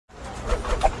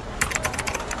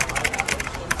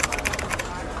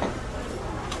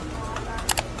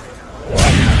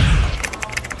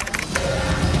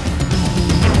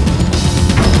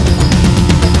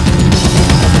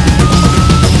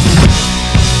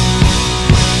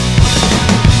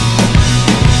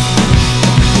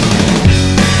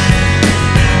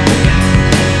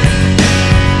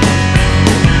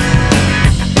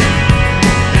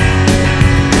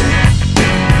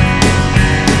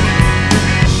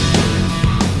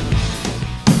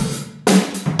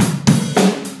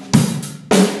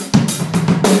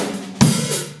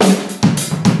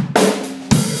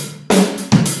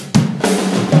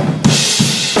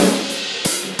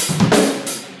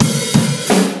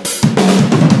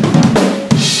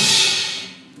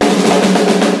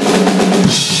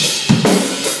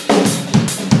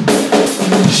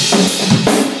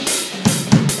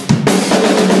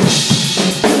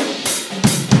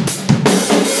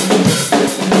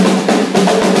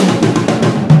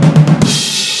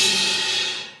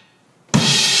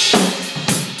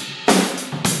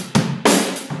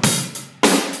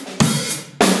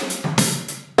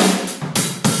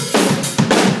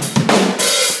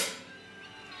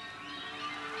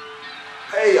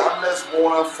Hey, I'm Les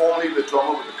Warner, formerly the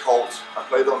drummer with The Cult. I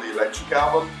played on the Electric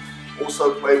album,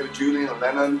 also played with Julian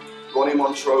Lennon, Ronnie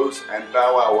Montrose, and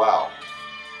Bow Wow Wow.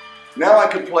 Now I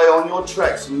can play on your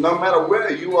tracks no matter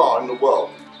where you are in the world.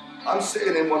 I'm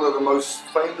sitting in one of the most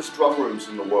famous drum rooms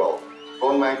in the world,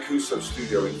 Ron Mancuso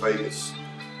Studio in Vegas.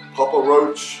 Papa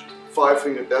Roach, Five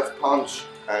Finger Death Punch,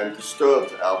 and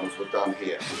Disturbed albums were done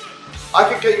here. I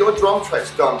can get your drum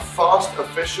tracks done fast,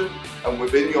 efficient, and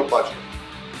within your budget.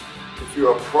 If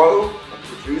you're a pro, a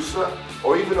producer,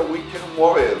 or even a weekend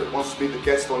warrior that wants to be the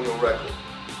guest on your record,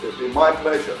 it would be my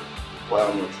pleasure to play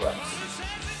on your tracks.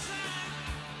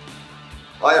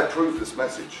 I approve this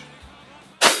message.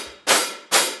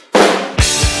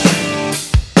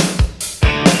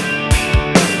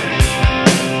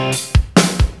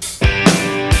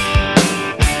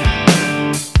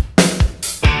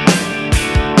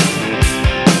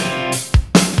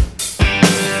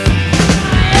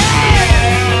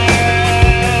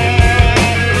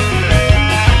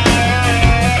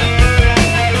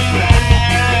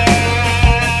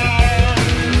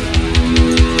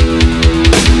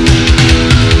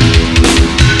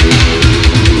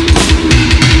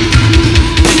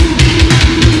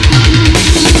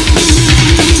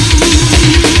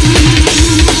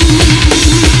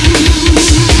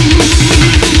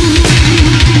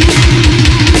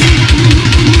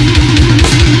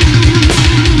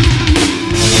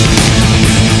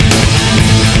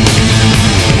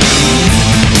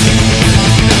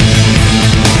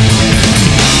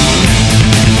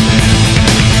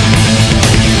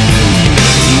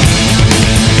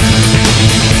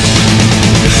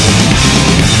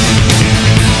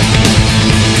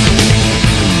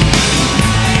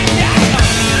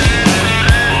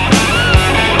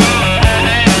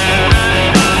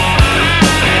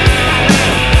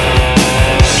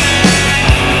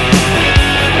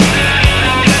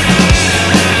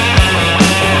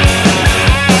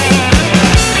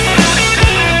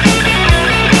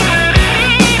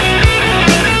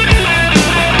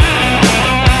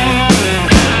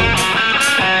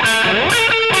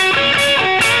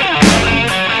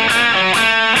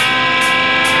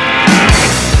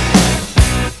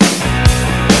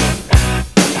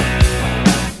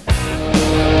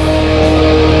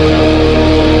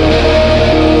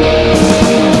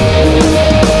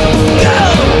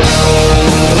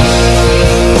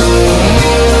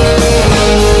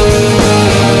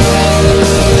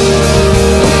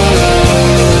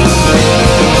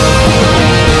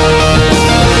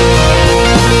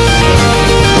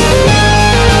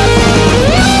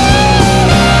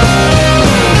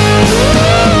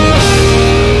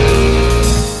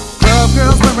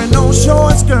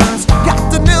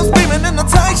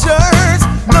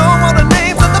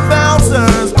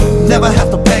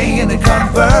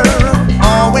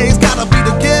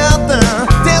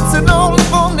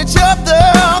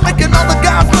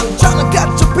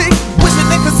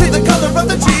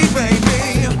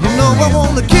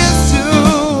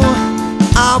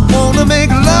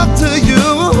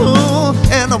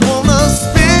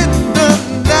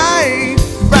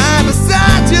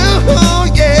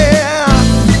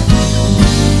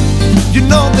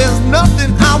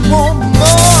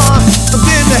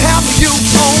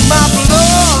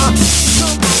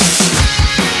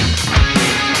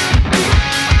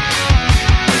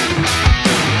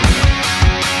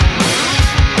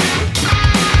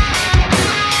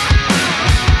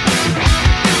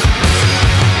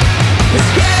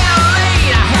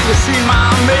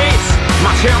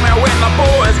 Tell me when the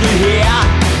boys get here.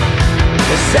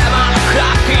 It's 7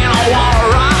 o'clock and I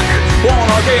wanna rock.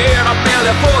 Wanna get a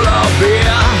belly full of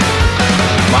beer.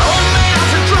 My old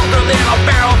man's drunker than a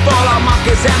barrel full of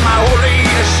monkeys, and my old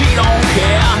lady, she don't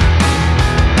care.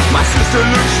 My sister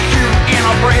looks cute in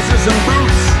her braces and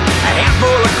boots, a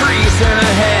handful of grease in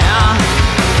her hair.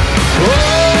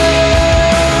 Oh,